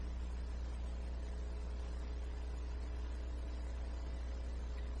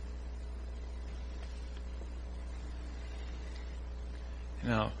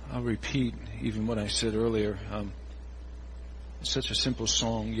Now, I'll repeat even what I said earlier. It's such a simple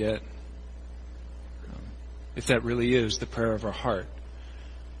song, yet if that really is the prayer of our heart,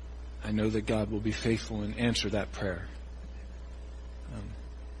 I know that God will be faithful and answer that prayer.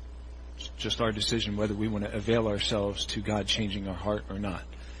 It's just our decision whether we want to avail ourselves to God changing our heart or not,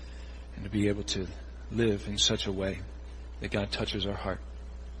 and to be able to live in such a way that God touches our heart.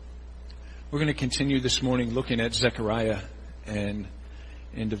 We're going to continue this morning looking at Zechariah, and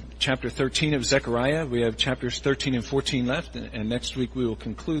into chapter 13 of Zechariah. We have chapters 13 and 14 left, and next week we will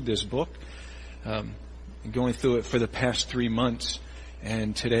conclude this book, going through it for the past 3 months.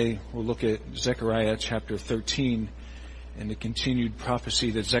 And today we'll look at Zechariah chapter 13 and the continued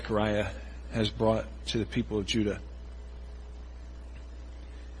prophecy that Zechariah has brought to the people of Judah.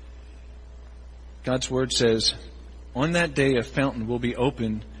 God's word says, "On that day a fountain will be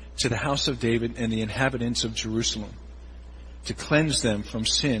opened to the house of David and the inhabitants of Jerusalem, to cleanse them from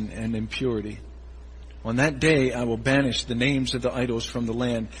sin and impurity. On that day I will banish the names of the idols from the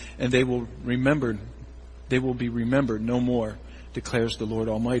land, and they will be remembered no more, declares the Lord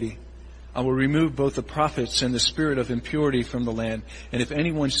Almighty. I will remove both the prophets and the spirit of impurity from the land, and if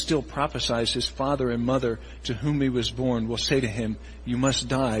anyone still prophesies, his father and mother to whom he was born will say to him, 'You must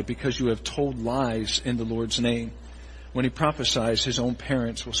die because you have told lies in the Lord's name.' When he prophesies, his own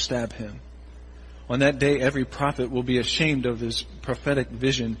parents will stab him. On that day, every prophet will be ashamed of his prophetic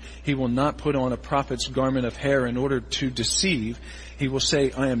vision. He will not put on a prophet's garment of hair in order to deceive. He will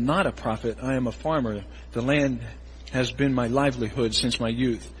say, 'I am not a prophet, I am a farmer. The land has been my livelihood since my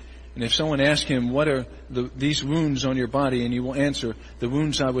youth.' And if someone asks him, 'What are these wounds on your body?' and he will answer, 'The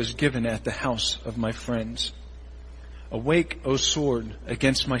wounds I was given at the house of my friends.' Awake, O sword,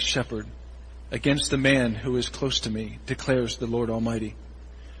 against my shepherd, against the man who is close to me, declares the Lord Almighty.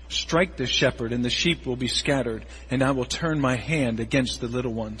 Strike the shepherd, and the sheep will be scattered, and I will turn my hand against the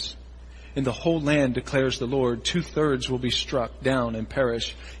little ones. In the whole land, declares the Lord, 2/3 will be struck down and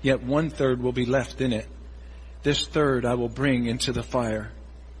perish, yet 1/3 will be left in it. This third I will bring into the fire.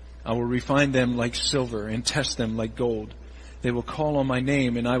 I will refine them like silver and test them like gold. They will call on my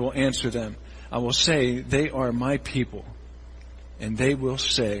name, and I will answer them. I will say, 'They are my people.' And they will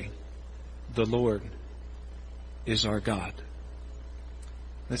say, 'The Lord is our God.'"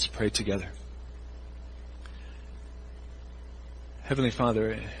 Let's pray together. Heavenly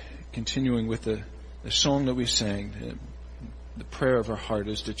Father, continuing with the song that we sang, the prayer of our heart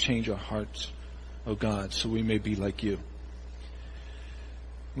is to change our hearts, O God, so we may be like you.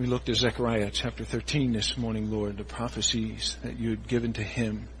 We looked at Zechariah chapter 13 this morning, Lord, the prophecies that you had given to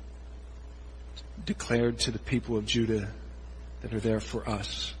him, declared to the people of Judah that are there for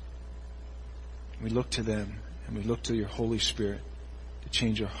us. We look to them, and we look to your Holy Spirit to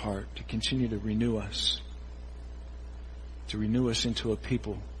change our heart, to continue to renew us into a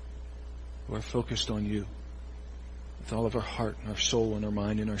people who are focused on you with all of our heart and our soul and our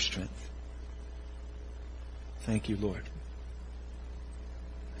mind and our strength. Thank you, Lord.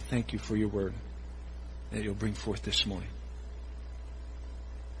 Thank you for your word that you'll bring forth this morning.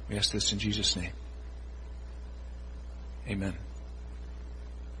 We ask this in Jesus' name. Amen.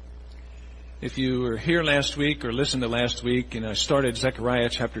 If you were here last week or listened to last week, and I started Zechariah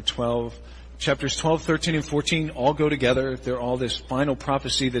chapter 12, chapters 12, 13, and 14 all go together. They're all this final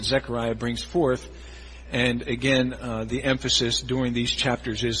prophecy that Zechariah brings forth. And again, the emphasis during these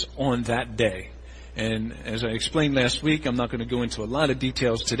chapters is on that day. And as I explained last week, I'm not going to go into a lot of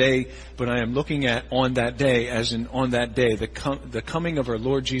details today, but I am looking at on that day, as in on that day, the coming of our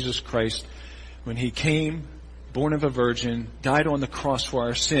Lord Jesus Christ, when he came, born of a virgin, died on the cross for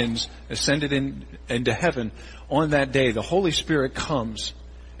our sins, ascended into heaven. On that day, the Holy Spirit comes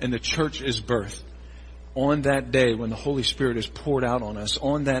and the church is birthed. On that day, when the Holy Spirit is poured out on us,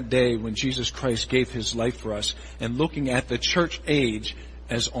 on that day when Jesus Christ gave his life for us, and looking at the church age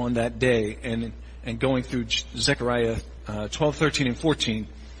as on that day, and going through Zechariah 12, 13, and 14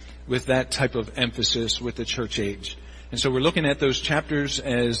 with that type of emphasis with the church age. And so we're looking at those chapters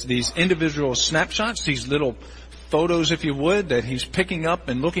as these individual snapshots, these little photos, if you would, that he's picking up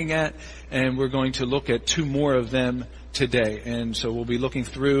and looking at, and we're going to look at 2 more of them today. And so we'll be looking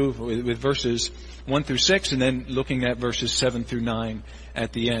through with verses 1 through 6, and then looking at verses 7 through 9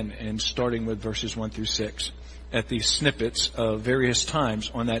 at the end, and starting with verses 1 through 6 at these snippets of various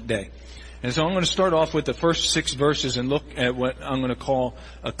times on that day. And so I'm going to start off with the first 6 verses and look at what I'm going to call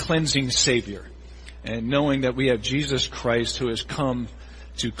a cleansing Savior. And knowing that we have Jesus Christ who has come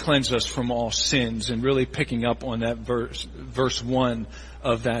to cleanse us from all sins, and really picking up on that verse 1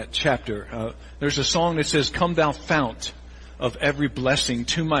 of that chapter. There's a song that says, "Come thou fount of every blessing,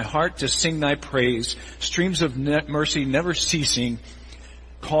 to my heart to sing thy praise, streams of mercy never ceasing,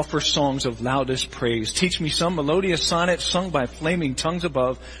 call for songs of loudest praise. Teach me some melodious sonnet sung by flaming tongues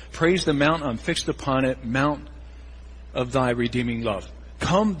above. Praise the mount I'm fixed upon it, mount of thy redeeming love.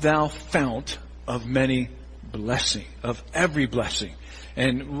 Come thou fount of many blessing, of every blessing.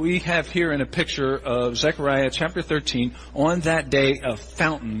 And we have here in a picture of Zechariah chapter 13, on that day a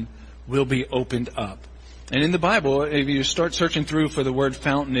fountain will be opened up. And in the Bible, if you start searching through for the word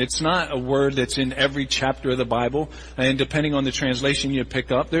fountain, it's not a word that's in every chapter of the Bible. And depending on the translation you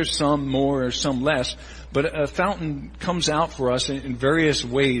pick up, there's some more or some less. But a fountain comes out for us in various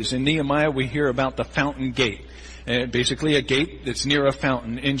ways. In Nehemiah, we hear about the fountain gate. Basically a gate that's near a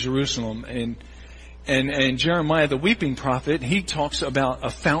fountain in Jerusalem. And Jeremiah, the weeping prophet, he talks about a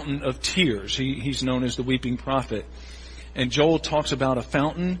fountain of tears. He's known as the weeping prophet. And Joel talks about a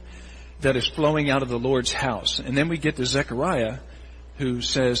fountain that is flowing out of the Lord's house. And then we get to Zechariah, who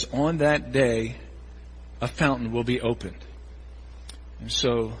says, on that day, a fountain will be opened. And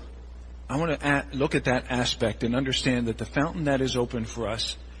so I want to look at that aspect and understand that the fountain that is open for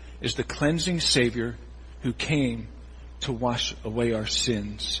us is the cleansing Savior who came to wash away our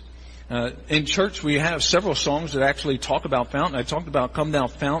sins. In church, we have several songs that actually talk about fountain. I talked about Come Thou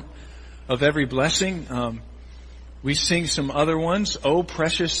Fount of Every Blessing. We sing some other ones. Oh,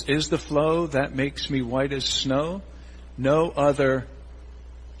 precious is the flow that makes me white as snow. No other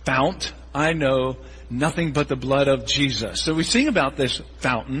fount I know, nothing but the blood of Jesus. So we sing about this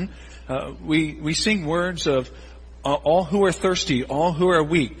fountain. We sing words of all who are thirsty, all who are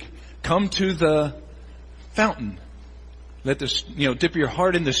weak, come to the fountain. Let this, dip your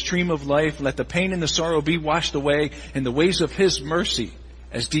heart in the stream of life. Let the pain and the sorrow be washed away in the ways of His mercy.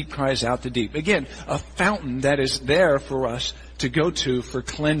 As deep cries out to deep. Again, a fountain that is there for us to go to for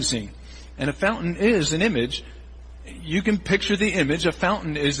cleansing. And a fountain is an image. You can picture the image. A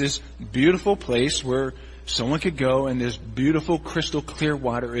fountain is this beautiful place where someone could go and this beautiful crystal clear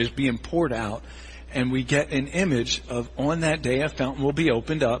water is being poured out. And we get an image of on that day a fountain will be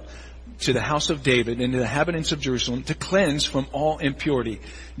opened up to the house of David and to the inhabitants of Jerusalem to cleanse from all impurity.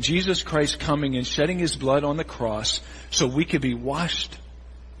 Jesus Christ coming and shedding His blood on the cross so we could be washed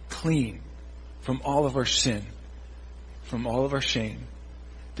clean from all of our sin, from all of our shame,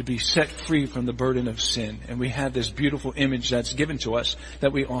 to be set free from the burden of sin. And we have this beautiful image that's given to us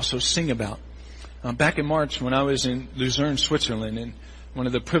that we also sing about. Back in March when I was in Luzerne, Switzerland, and one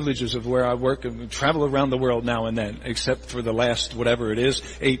of the privileges of where I work, and we travel around the world now and then, except for the last, whatever it is,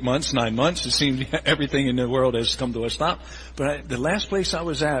 8 months, 9 months, it seems everything in the world has come to a stop. But the last place I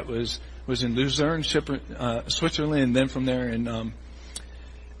was at was in Luzerne, Switzerland, and then from there in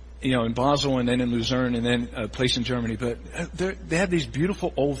Basel and then in Luzerne and then a place in Germany. But they have these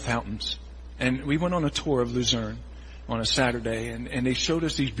beautiful old fountains. And we went on a tour of Luzerne on a Saturday and they showed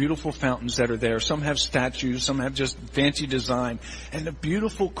us these beautiful fountains that are there. Some have statues, some have just fancy design. And the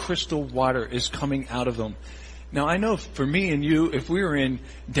beautiful crystal water is coming out of them. Now I know for me and you, if we were in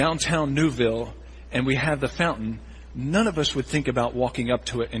downtown Newville and we have the fountain, none of us would think about walking up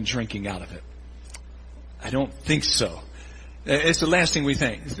to it and drinking out of it. I don't think so. It's the last thing we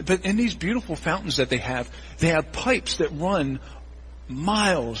think. But in these beautiful fountains that they have pipes that run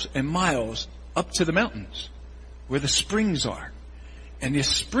miles and miles up to the mountains where the springs are. And this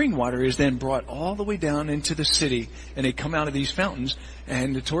spring water is then brought all the way down into the city, and they come out of these fountains.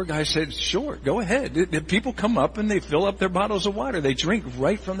 And the tour guide said, sure, go ahead. The people come up and they fill up their bottles of water. They drink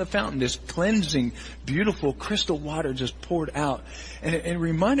right from the fountain. This cleansing, beautiful crystal water just poured out. And it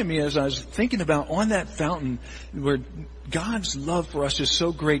reminded me as I was thinking about on that fountain where God's love for us is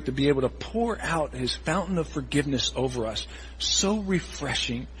so great to be able to pour out His fountain of forgiveness over us. So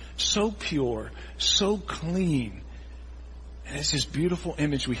refreshing, so pure, so clean. And it's this beautiful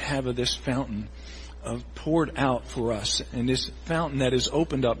image we have of this fountain poured out for us. And this fountain that is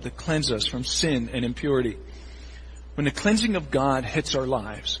opened up to cleanse us from sin and impurity. When the cleansing of God hits our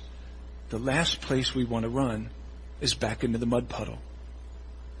lives, the last place we want to run is back into the mud puddle.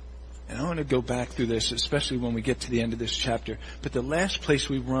 And I want to go back through this, especially when we get to the end of this chapter. But the last place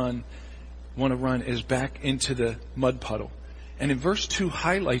we want to run is back into the mud puddle. And in verse 2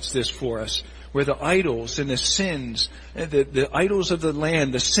 highlights this for us, where the idols and the sins, the idols of the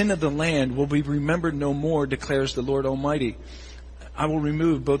land, the sin of the land will be remembered no more, declares the Lord Almighty. I will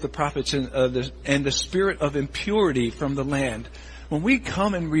remove both the prophets and the spirit of impurity from the land. When we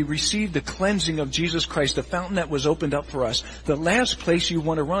come and we receive the cleansing of Jesus Christ, the fountain that was opened up for us, the last place you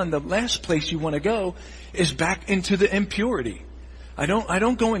want to run, the last place you want to go is back into the impurity. I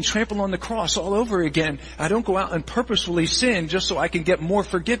don't go and trample on the cross all over again. I don't go out and purposefully sin just so I can get more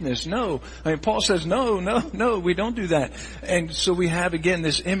forgiveness. No. I mean, Paul says, no, we don't do that. And so we have again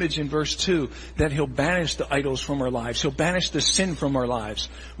this image in verse 2 that he'll banish the idols from our lives. He'll banish the sin from our lives.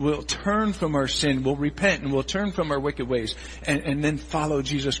 We'll turn from our sin. We'll repent and we'll turn from our wicked ways and then follow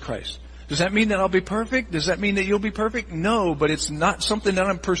Jesus Christ. Does that mean that I'll be perfect? Does that mean that you'll be perfect? No, but it's not something that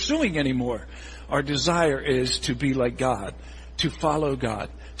I'm pursuing anymore. Our desire is to be like God, to follow God,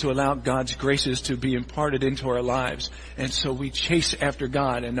 to allow God's graces to be imparted into our lives. And so we chase after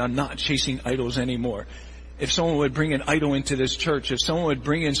God, and I'm not chasing idols anymore. If someone would bring an idol into this church, if someone would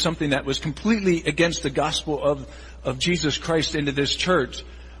bring in something that was completely against the gospel of Jesus Christ into this church,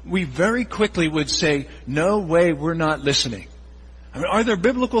 we very quickly would say, no way, we're not listening. I mean, are there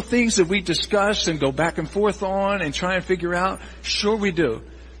biblical things that we discuss and go back and forth on and try and figure out? Sure we do.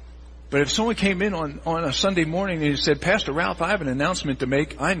 But if someone came in on a Sunday morning and he said, Pastor Ralph, I have an announcement to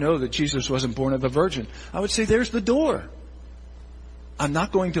make. I know that Jesus wasn't born of a virgin. I would say, there's the door. I'm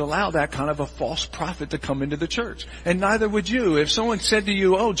not going to allow that kind of a false prophet to come into the church. And neither would you. If someone said to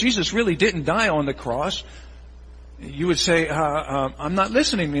you, oh, Jesus really didn't die on the cross, you would say, I'm not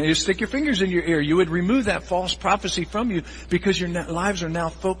listening. You stick your fingers in your ear. You would remove that false prophecy from you because your lives are now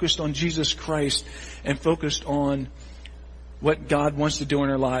focused on Jesus Christ and focused on what God wants to do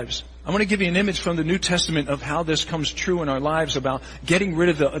in our lives. I want to give you an image from the New Testament of how this comes true in our lives about getting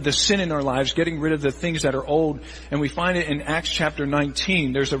rid of the sin in our lives, getting rid of the things that are old. And we find it in Acts chapter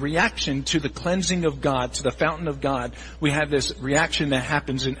 19. There's a reaction to the cleansing of God, to the fountain of God. We have this reaction that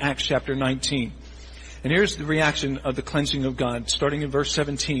happens in Acts chapter 19. And here's the reaction of the cleansing of God, starting in verse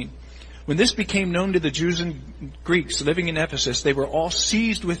 17. When this became known to the Jews and Greeks living in Ephesus, they were all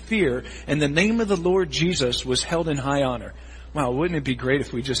seized with fear, and the name of the Lord Jesus was held in high honor. Wow, wouldn't it be great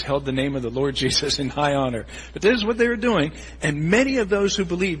if we just held the name of the Lord Jesus in high honor? But this is what they were doing. And many of those who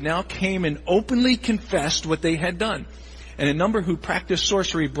believed now came and openly confessed what they had done. And a number who practiced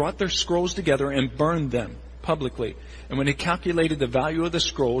sorcery brought their scrolls together and burned them publicly. And when they calculated the value of the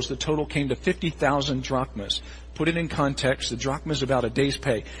scrolls, the total came to 50,000 drachmas. Put it in context, the drachma is about a day's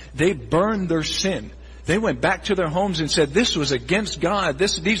pay. They burned their sin. They went back to their homes and said, this was against God.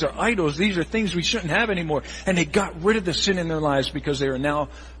 These are idols. These are things we shouldn't have anymore. And they got rid of the sin in their lives because they are now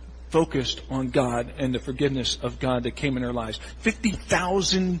focused on God and the forgiveness of God that came in their lives.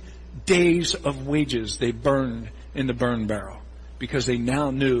 50,000 days of wages they burned in the burn barrel because they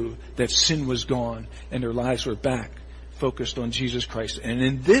now knew that sin was gone and their lives were back focused on Jesus Christ. And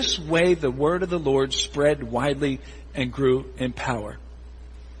in this way, the word of the Lord spread widely and grew in power.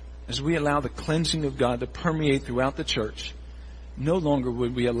 As we allow the cleansing of God to permeate throughout the church, no longer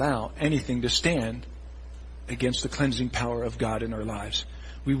would we allow anything to stand against the cleansing power of God in our lives.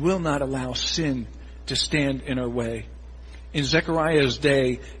 We will not allow sin to stand in our way. In Zechariah's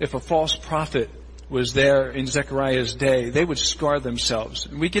day, if a false prophet was there in Zechariah's day, they would scar themselves.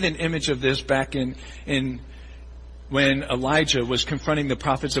 And we get an image of this back in when Elijah was confronting the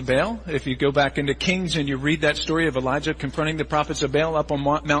prophets of Baal. If you go back into Kings and you read that story of Elijah confronting the prophets of Baal up on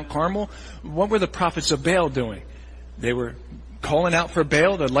Mount Carmel, what were the prophets of Baal doing? They were calling out for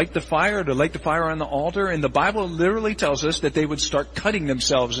Baal to light the fire on the altar. And the Bible literally tells us that they would start cutting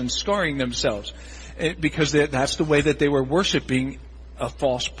themselves and scarring themselves because that's the way that they were worshiping a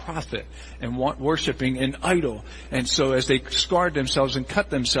false prophet and worshiping an idol. And so as they scarred themselves and cut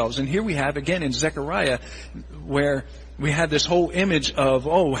themselves, and here we have again in Zechariah where we have this whole image of,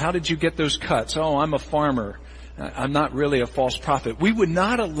 oh, how did you get those cuts? Oh, I'm a farmer. I'm not really a false prophet. We would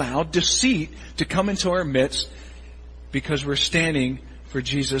not allow deceit to come into our midst because we're standing for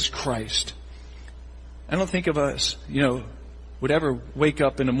Jesus Christ. I don't think of us, would ever wake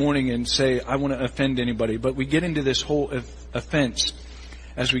up in the morning and say, I want to offend anybody. But we get into this whole offense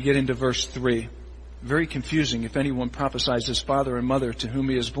as we get into verse 3. Very confusing. If anyone prophesies his father and mother to whom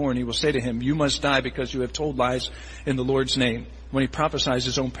he is born, he will say to him, you must die because you have told lies in the Lord's name. When he prophesies,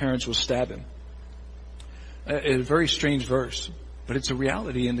 his own parents will stab him. A very strange verse, but it's a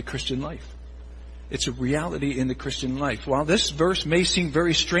reality in the Christian life. It's a reality in the Christian life. While this verse may seem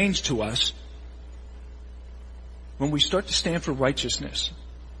very strange to us, when we start to stand for righteousness,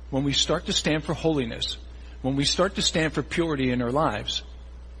 when we start to stand for holiness, when we start to stand for purity in our lives,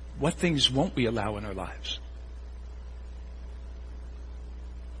 what things won't we allow in our lives?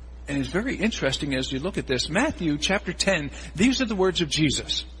 And it's very interesting as you look at this. Matthew chapter 10, these are the words of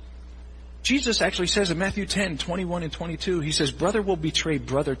Jesus. Jesus actually says in Matthew 10, 21 and 22, he says, brother will betray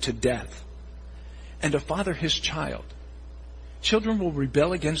brother to death, and a father his child. Children will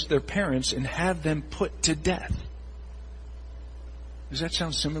rebel against their parents and have them put to death. Does that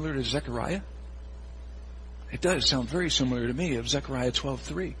sound similar to Zechariah? It does sound very similar to me of Zechariah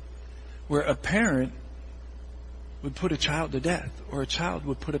 12:3, where a parent would put a child to death, or a child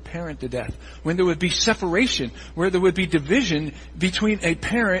would put a parent to death. When there would be separation, where there would be division between a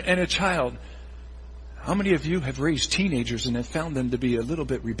parent and a child. How many of you have raised teenagers and have found them to be a little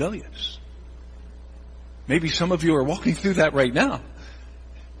bit rebellious? Maybe some of you are walking through that right now.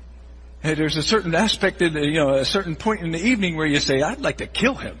 And there's a certain aspect in a certain point in the evening where you say, I'd like to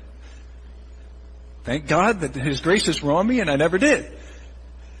kill him. Thank God that His graces were on me and I never did.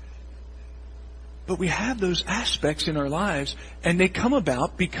 But we have those aspects in our lives, and they come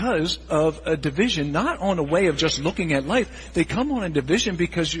about because of a division, not on a way of just looking at life. They come on a division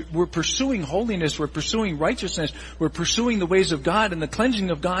because we're pursuing holiness, we're pursuing righteousness, we're pursuing the ways of God, and the cleansing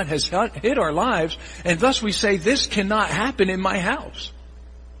of God has hit our lives, and thus we say, this cannot happen in my house.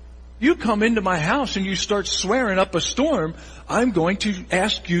 You come into my house and you start swearing up a storm, I'm going to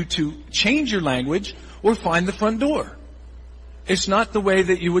ask you to change your language or find the front door. It's not the way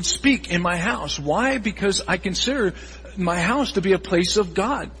that you would speak in my house. Why? Because I consider my house to be a place of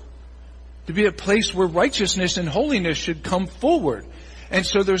God, to be a place where righteousness and holiness should come forward. And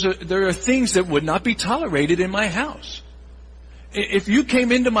so there are things that would not be tolerated in my house. If you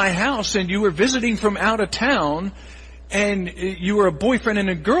came into my house and you were visiting from out of town and you were a boyfriend and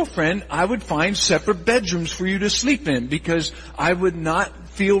a girlfriend, I would find separate bedrooms for you to sleep in, because I would not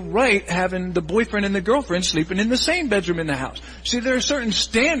feel right having the boyfriend and the girlfriend sleeping in the same bedroom in the house. See, there are certain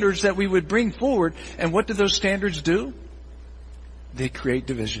standards that we would bring forward, and what do those standards do? They create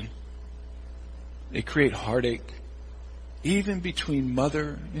division. They create heartache, even between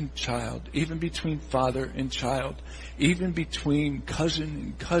mother and child, even between father and child, even between cousin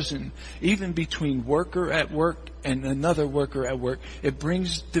and cousin, even between worker at work and another worker at work. It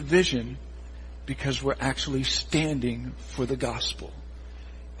brings division because we're actually standing for the gospel.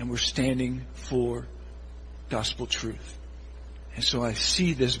 And we're standing for gospel truth. And so I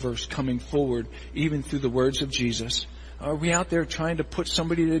see this verse coming forward even through the words of Jesus. Are we out there trying to put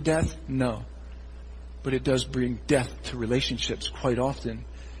somebody to death? No. But it does bring death to relationships quite often,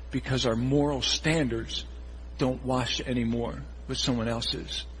 because our moral standards don't wash anymore with someone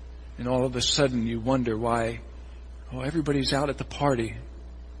else's. And all of a sudden you wonder why, everybody's out at the party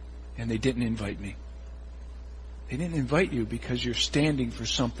and they didn't invite me. They didn't invite you because you're standing for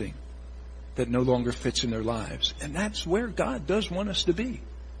something that no longer fits in their lives. And that's where God does want us to be,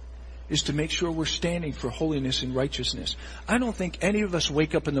 is to make sure we're standing for holiness and righteousness. I don't think any of us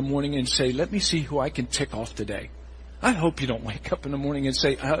wake up in the morning and say, let me see who I can tick off today. I hope you don't wake up in the morning and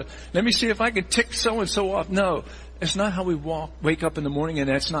say, let me see if I can tick so-and-so off. No, it's not how we wake up in the morning, and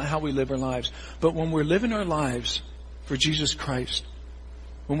that's not how we live our lives. But when we're living our lives for Jesus Christ,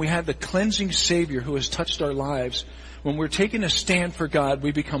 when we have the cleansing Savior who has touched our lives, when we're taking a stand for God,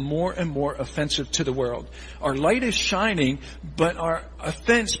 we become more and more offensive to the world. Our light is shining, but our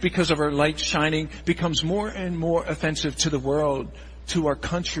offense because of our light shining becomes more and more offensive to the world, to our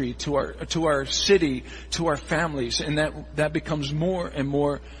country, to our city, to our families, and that becomes more and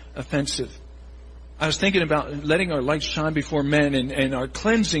more offensive. I was thinking about letting our light shine before men and our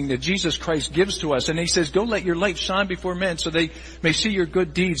cleansing that Jesus Christ gives to us. And He says, go let your light shine before men so they may see your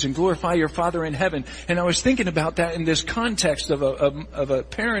good deeds and glorify your Father in heaven. And I was thinking about that in this context of a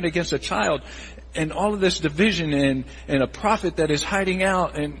parent against a child, and all of this division and a prophet that is hiding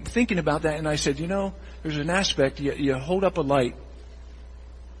out, and thinking about that. And I said, there's an aspect, you hold up a light.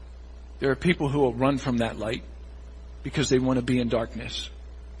 There are people who will run from that light because they want to be in darkness.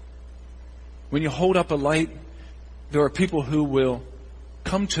 When you hold up a light, there are people who will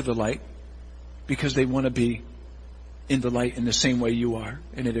come to the light because they want to be in the light in the same way you are,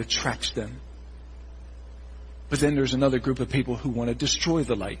 and it attracts them. But then there's another group of people who want to destroy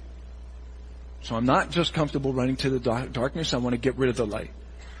the light. So I'm not just comfortable running to the darkness, I want to get rid of the light.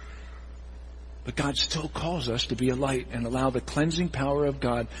 But God still calls us to be a light and allow the cleansing power of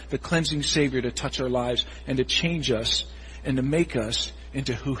God, the cleansing Savior, to touch our lives and to change us and to make us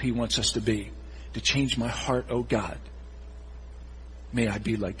into who He wants us to be. To change my heart, oh God. May I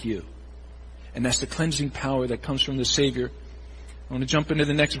be like you. And that's the cleansing power that comes from the Savior. I want to jump into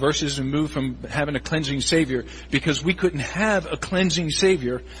the next verses and move from having a cleansing Savior, because we couldn't have a cleansing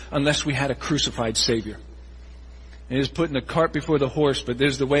Savior unless we had a crucified Savior. It is putting the cart before the horse, but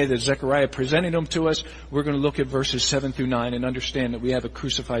there's the way that Zechariah presented Him to us. We're going to look at verses 7 through 9 and understand that we have a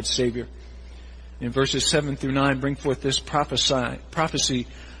crucified Savior. In verses 7 through 9, bring forth this prophecy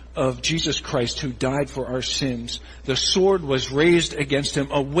of Jesus Christ, who died for our sins. The sword was raised against Him,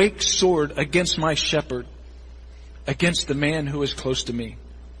 a wake sword against my shepherd, against the man who is close to me.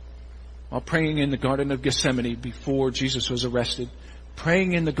 While praying in the Garden of Gethsemane before Jesus was arrested,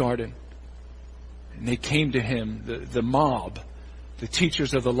 praying in the garden, And they came to him, the mob, the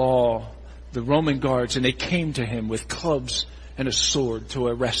teachers of the law, the Roman guards, and they came to him with clubs and a sword to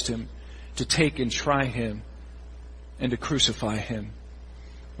arrest him, to take and try him, and to crucify him.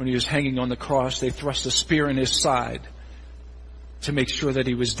 When he was hanging on the cross, they thrust a spear in his side to make sure that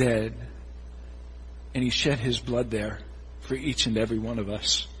he was dead. And he shed his blood there for each and every one of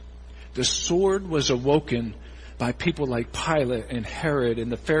us. The sword was awoken by people like Pilate and Herod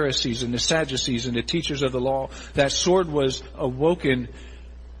and the Pharisees and the Sadducees and the teachers of the law. That sword was awoken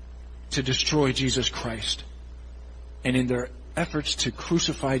to destroy Jesus Christ. And in their efforts to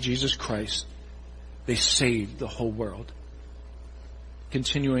crucify Jesus Christ, they saved the whole world.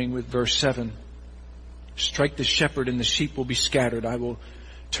 Continuing with verse 7. Strike the shepherd and the sheep will be scattered. I will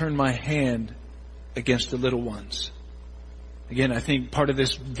turn my hand against the little ones. Again, I think part of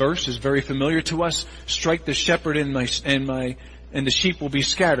this verse is very familiar to us. Strike the shepherd and the sheep will be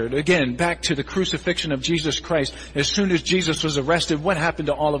scattered. Again, back to the crucifixion of Jesus Christ. As soon as Jesus was arrested, what happened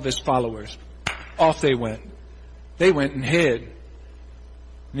to all of his followers? Off they went. They went and hid.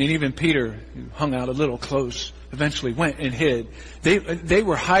 I mean, even Peter, who hung out a little close, eventually went and hid. They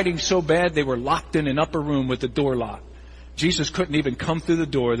were hiding so bad they were locked in an upper room with the door locked. Jesus couldn't even come through the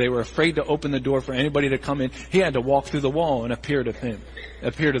door. They were afraid to open the door for anybody to come in. He had to walk through the wall and appear to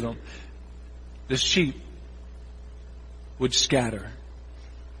them. The sheep would scatter.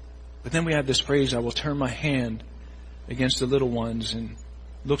 But then we have this phrase, I will turn my hand against the little ones, and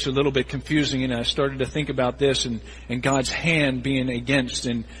looks a little bit confusing, and I started to think about this and God's hand being against,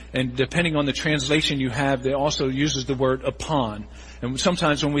 and depending on the translation you have, they also uses the word upon. And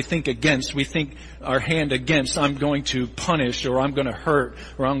sometimes when we think against, we think our hand against, I'm going to punish, or I'm going to hurt,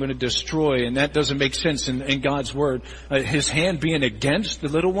 or I'm going to destroy, and that doesn't make sense in God's word. His hand being against the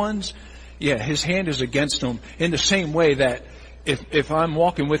little ones, yeah, his hand is against them in the same way that if I'm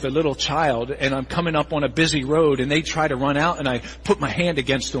walking with a little child and I'm coming up on a busy road and they try to run out and I put my hand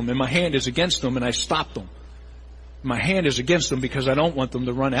against them and my hand is against them and I stop them. My hand is against them because I don't want them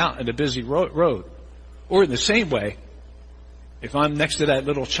to run out in a busy road. Or in the same way, if I'm next to that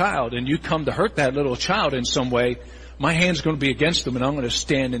little child and you come to hurt that little child in some way, my hand's going to be against them and I'm going to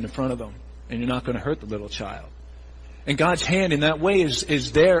stand in front of them and you're not going to hurt the little child. And God's hand in that way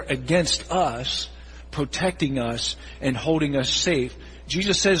is there against us, protecting us and holding us safe.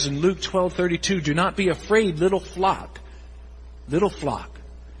 Jesus says in Luke 12:32, do not be afraid, little flock,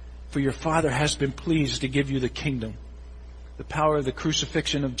 for your Father has been pleased to give you the kingdom. The power of the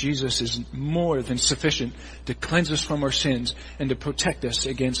crucifixion of Jesus is more than sufficient to cleanse us from our sins and to protect us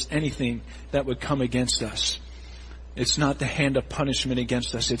against anything that would come against us. It's not the hand of punishment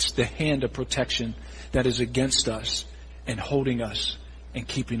against us. It's the hand of protection that is against us and holding us and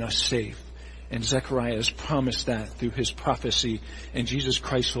keeping us safe. And Zechariah has promised that through his prophecy, and Jesus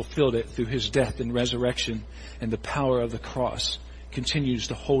Christ fulfilled it through his death and resurrection, and the power of the cross continues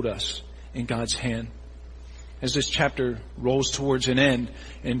to hold us in God's hand. As this chapter rolls towards an end,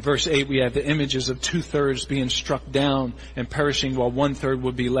 in verse 8 we have the images of 2/3 being struck down and perishing while 1/3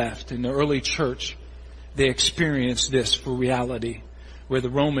 would be left. In the early church, they experienced this for reality, where the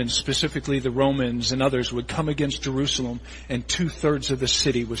Romans, specifically the Romans and others, would come against Jerusalem and 2/3 of the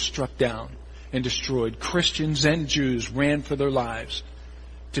city was struck down and destroyed. Christians and Jews ran for their lives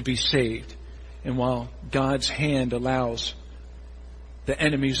to be saved. And while God's hand allows the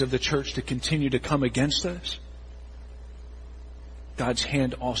enemies of the church to continue to come against us, God's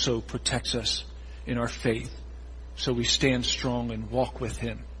hand also protects us in our faith. So we stand strong and walk with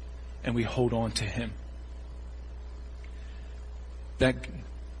Him, and we hold on to Him. That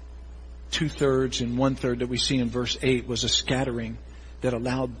 2/3 and 1/3 that we see in verse 8 was a scattering that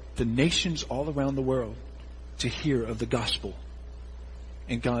allowed the nations all around the world to hear of the gospel.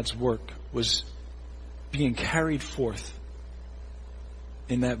 And God's work was being carried forth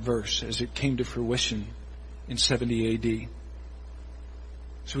in that verse as it came to fruition in 70 AD.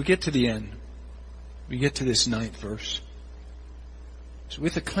 So we get to the end. We get to this 9th verse. So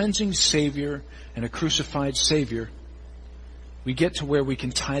with a cleansing Savior and a crucified Savior, we get to where we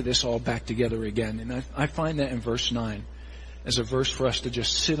can tie this all back together again. And I find that in verse 9 as a verse for us to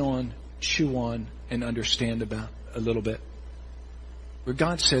just sit on, chew on, and understand about a little bit. Where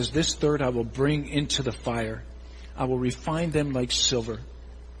God says, this third I will bring into the fire. I will refine them like silver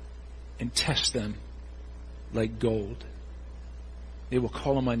and test them like gold. They will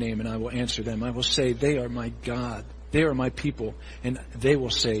call on my name and I will answer them. I will say, they are my God. They are my people. And they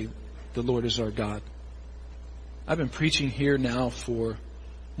will say, the Lord is our God. I've been preaching here now for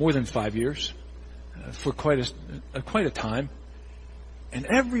more than 5 years, for quite a time. And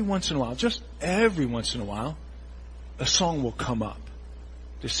every once in a while, just every once in a while, a song will come up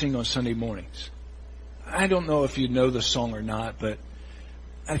to sing on Sunday mornings. I don't know if you know the song or not, but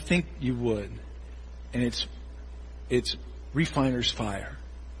I think you would. And it's Refiner's Fire.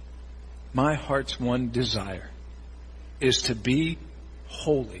 My heart's one desire is to be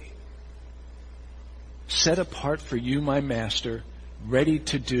holy, set apart for you, my master, ready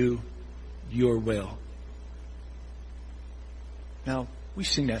to do your will. Now, we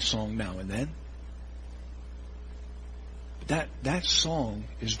sing that song now and then. But that song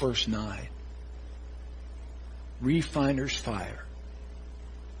is verse 9. Refiner's fire.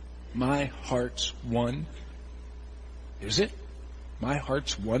 My heart's one, is it? My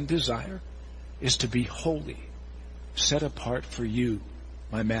heart's one desire is to be holy, set apart for you,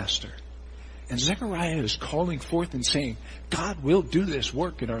 my master. And Zechariah is calling forth and saying, God will do this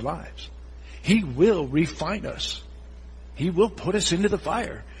work in our lives. He will refine us. He will put us into the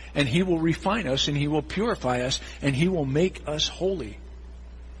fire, and He will refine us, and He will purify us, and He will make us holy.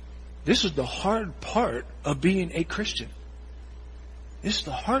 This is the hard part of being a Christian. This is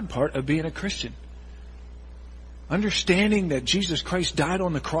the hard part of being a Christian. Understanding that Jesus Christ died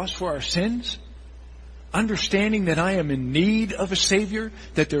on the cross for our sins. Understanding that I am in need of a Savior,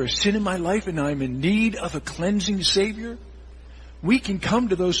 that there is sin in my life and I am in need of a cleansing Savior. We can come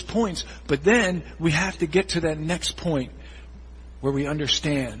to those points, but then we have to get to that next point where we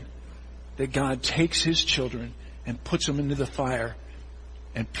understand that God takes His children and puts them into the fire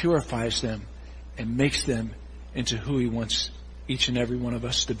and purifies them and makes them into who He wants each and every one of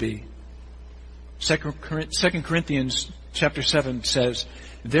us to be. 2 Corinthians chapter 7 says,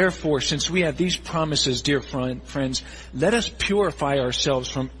 therefore, since we have these promises, dear friends, let us purify ourselves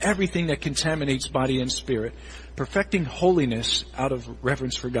from everything that contaminates body and spirit, perfecting holiness out of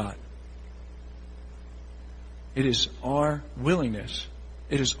reverence for God. It is our willingness.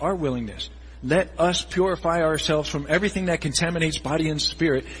 It is our willingness. Let us purify ourselves from everything that contaminates body and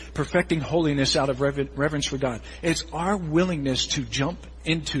spirit, perfecting holiness out of reverence for God. It's our willingness to jump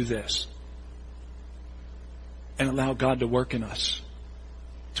into this and allow God to work in us,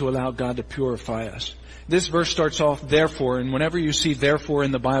 to allow God to purify us. This verse starts off, therefore, and whenever you see therefore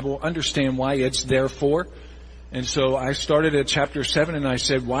in the Bible, understand why it's therefore. And so I started at chapter 7 and I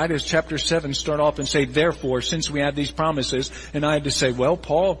said, why does chapter 7 start off and say, therefore, since we have these promises? And I had to say, well,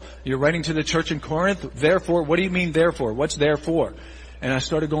 Paul, you're writing to the church in Corinth. Therefore, what do you mean therefore? What's therefore? And I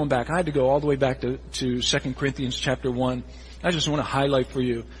started going back. I had to go all the way back to 2 Corinthians chapter 1. I just want to highlight for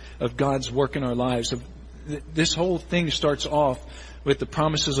you of God's work in our lives. This whole thing starts off with the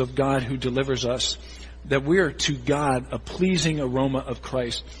promises of God who delivers us, that we are to God a pleasing aroma of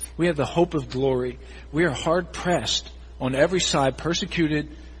Christ. We have the hope of glory. We are hard pressed on every side, persecuted,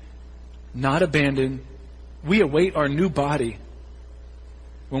 not abandoned. We await our new body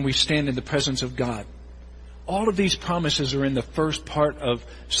when we stand in the presence of God. All of these promises are in the first part of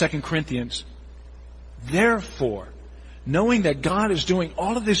 2 Corinthians. Therefore, knowing that God is doing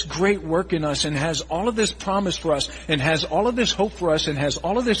all of this great work in us and has all of this promise for us and has all of this hope for us and has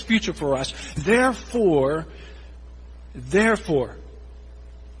all of this future for us, therefore,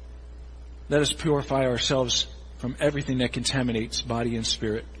 let us purify ourselves from everything that contaminates body and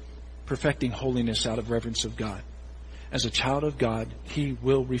spirit, perfecting holiness out of reverence of God. As a child of God, He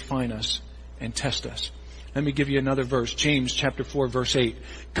will refine us and test us. Let me give you another verse. James chapter 4, verse 8.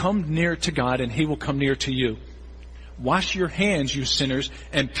 Come near to God and He will come near to you. Wash your hands, you sinners,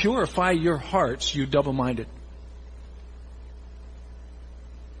 and purify your hearts, you double-minded.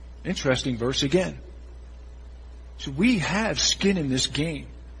 Interesting verse again. So we have skin in this game.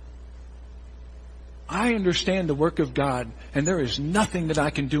 I understand the work of God, and there is nothing that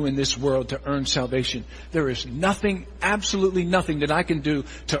I can do in this world to earn salvation. There is nothing, absolutely nothing that I can do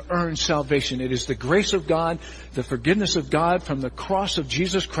to earn salvation. It is the grace of God, the forgiveness of God from the cross of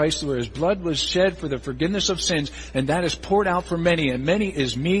Jesus Christ, where His blood was shed for the forgiveness of sins, and that is poured out for many, and many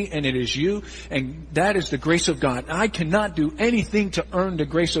is me, and it is you, and that is the grace of God. I cannot do anything to earn the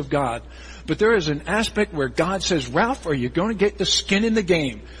grace of God. But there is an aspect where God says, Ralph, are you going to get the skin in the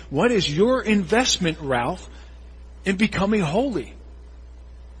game? What is your investment, Ralph, in becoming holy?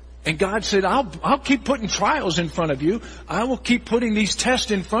 And God said, I'll keep putting trials in front of you. I will keep putting these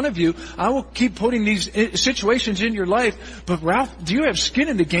tests in front of you. I will keep putting these situations in your life. But Ralph, do you have skin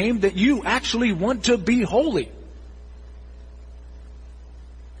in the game that you actually want to be holy?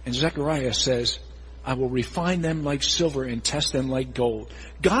 And Zechariah says, I will refine them like silver and test them like gold.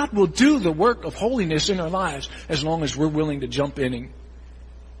 God will do the work of holiness in our lives as long as we're willing to jump in and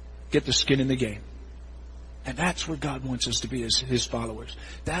get the skin in the game. And that's where God wants us to be as His followers.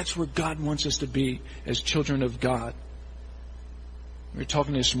 That's where God wants us to be as children of God. We were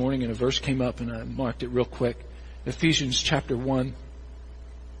talking this morning and a verse came up and I marked it real quick. Ephesians chapter 1.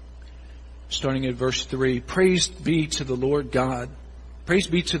 starting at verse 3. Praise be to the Lord God. Praise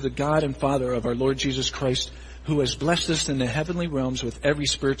be to the God and Father of our Lord Jesus Christ, who has blessed us in the heavenly realms with every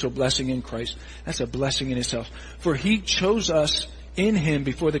spiritual blessing in Christ. That's a blessing in itself. For he chose us in him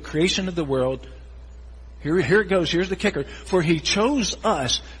before the creation of the world. Here it goes. Here's the kicker. For he chose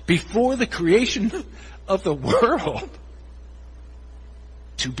us before the creation of the world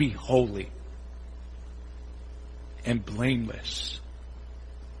to be holy and blameless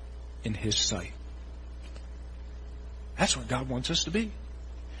in his sight. That's what God wants us to be.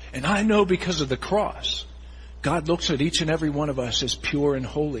 And I know because of the cross, God looks at each and every one of us as pure and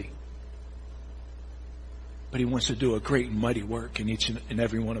holy. But he wants to do a great and mighty work in each and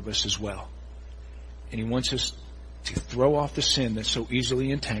every one of us as well. And he wants us to throw off the sin that so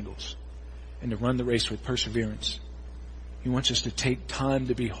easily entangles and to run the race with perseverance. He wants us to take time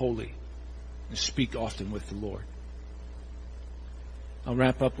to be holy and speak often with the Lord. I'll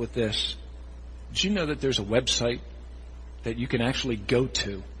wrap up with this. Did you know that there's a website that you can actually go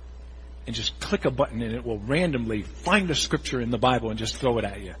to and just click a button and it will randomly find a scripture in the Bible and just throw it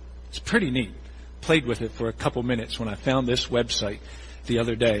at you? It's pretty neat. Played with it for a couple minutes when I found this website the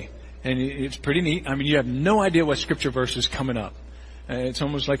other day. And it's pretty neat. I mean, you have no idea what scripture verse is coming up. It's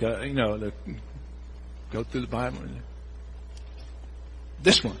almost like go through the Bible.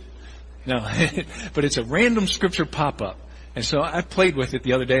 This one. No, but it's a random scripture pop-up. And so I played with it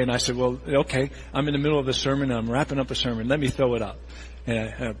the other day and I said, well, okay, I'm in the middle of a sermon and I'm wrapping up a sermon. Let me throw it up. And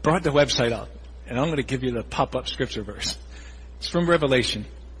I brought the website up and I'm going to give you the pop-up scripture verse. It's from Revelation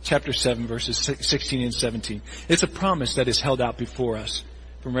chapter 7 verses 16 and 17. It's a promise that is held out before us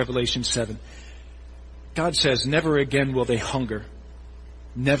from Revelation 7. God says, never again will they hunger.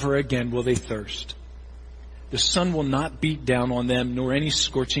 Never again will they thirst. The sun will not beat down on them, nor any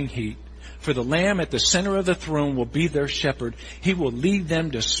scorching heat. For the Lamb at the center of the throne will be their shepherd. He will lead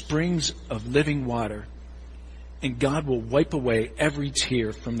them to springs of living water. And God will wipe away every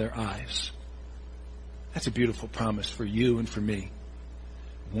tear from their eyes. That's a beautiful promise for you and for me.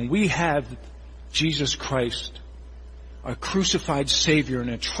 When we have Jesus Christ, our crucified Savior, and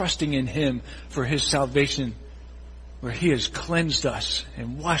are trusting in him for his salvation, where he has cleansed us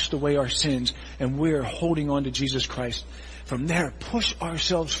and washed away our sins, and we're holding on to Jesus Christ. From there, push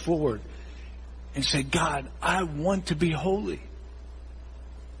ourselves forward and say, God, I want to be holy.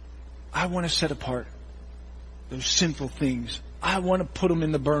 I want to set apart those sinful things. I want to put them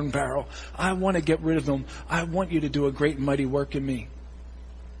in the burn barrel. I want to get rid of them. I want you to do a great and mighty work in me.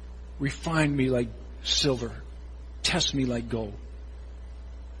 Refine me like silver. Test me like gold.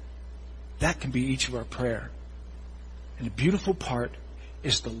 That can be each of our prayer. And the beautiful part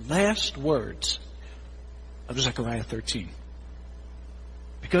is the last words of Zechariah 13.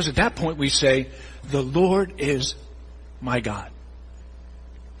 Because at that point we say, the Lord is my God.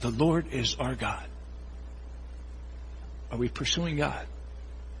 The Lord is our God. Are we pursuing God?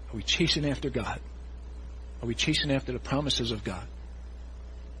 Are we chasing after God? Are we chasing after the promises of God?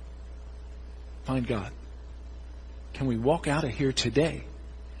 Find God. Can we walk out of here today?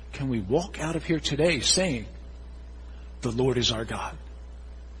 Can we walk out of here today saying, the Lord is our God.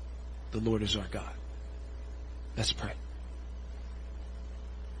 The Lord is our God. Let's pray.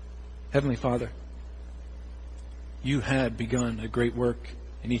 Heavenly Father, you had begun a great work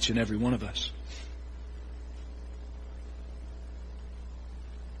in each and every one of us.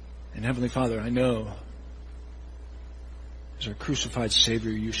 And Heavenly Father, I know as our crucified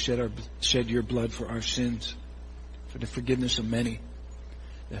Savior, you shed your blood for our sins, for the forgiveness of many,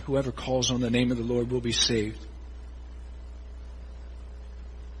 that whoever calls on the name of the Lord will be saved.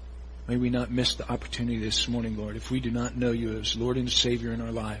 May we not miss the opportunity this morning, Lord, if we do not know you as Lord and Savior in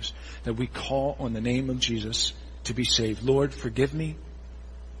our lives, that we call on the name of Jesus to be saved. Lord, forgive me.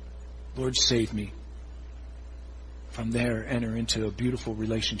 Lord, save me. From there, enter into a beautiful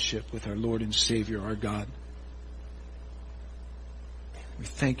relationship with our Lord and Savior, our God. We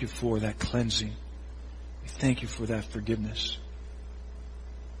thank you for that cleansing. We thank you for that forgiveness.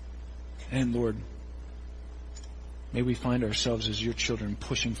 And Lord, may we find ourselves as your children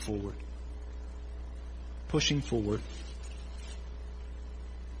pushing forward. Pushing forward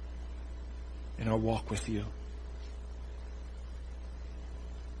in our walk with you.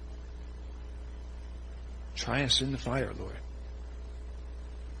 Try us in the fire, Lord.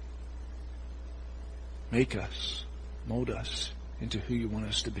 Make us, mold us into who you want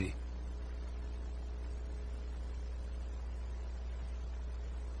us to be.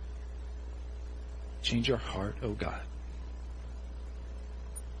 Change our heart, oh God,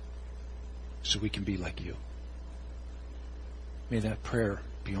 so we can be like you. May that prayer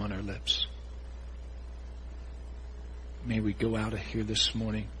be on our lips. May we go out of here this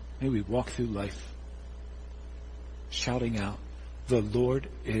morning May we walk through life shouting out, the Lord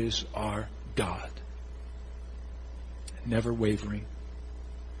is our God. Never wavering,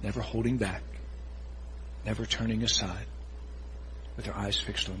 never holding back, never turning aside, with our eyes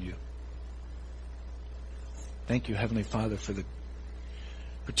fixed on you. Thank you, Heavenly Father, for the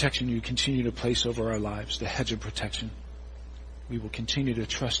protection you continue to place over our lives, the hedge of protection. We will continue to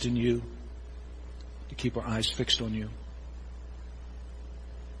trust in you, to keep our eyes fixed on you.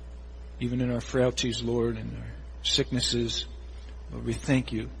 Even in our frailties, Lord, and our sicknesses, Lord, we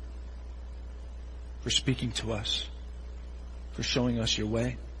thank you for speaking to us, for showing us your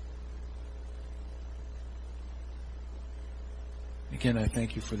way. Again, I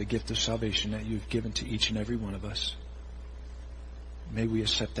thank you for the gift of salvation that you've given to each and every one of us. May we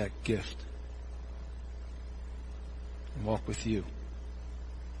accept that gift and walk with you.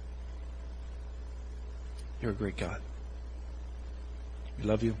 You're a great God. We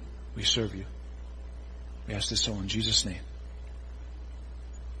love you. We serve you. We ask this all in Jesus' name.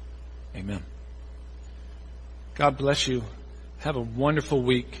 Amen. God bless you. Have a wonderful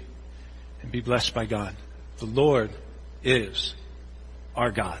week and be blessed by God. The Lord is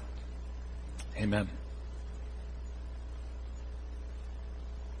our God. Amen.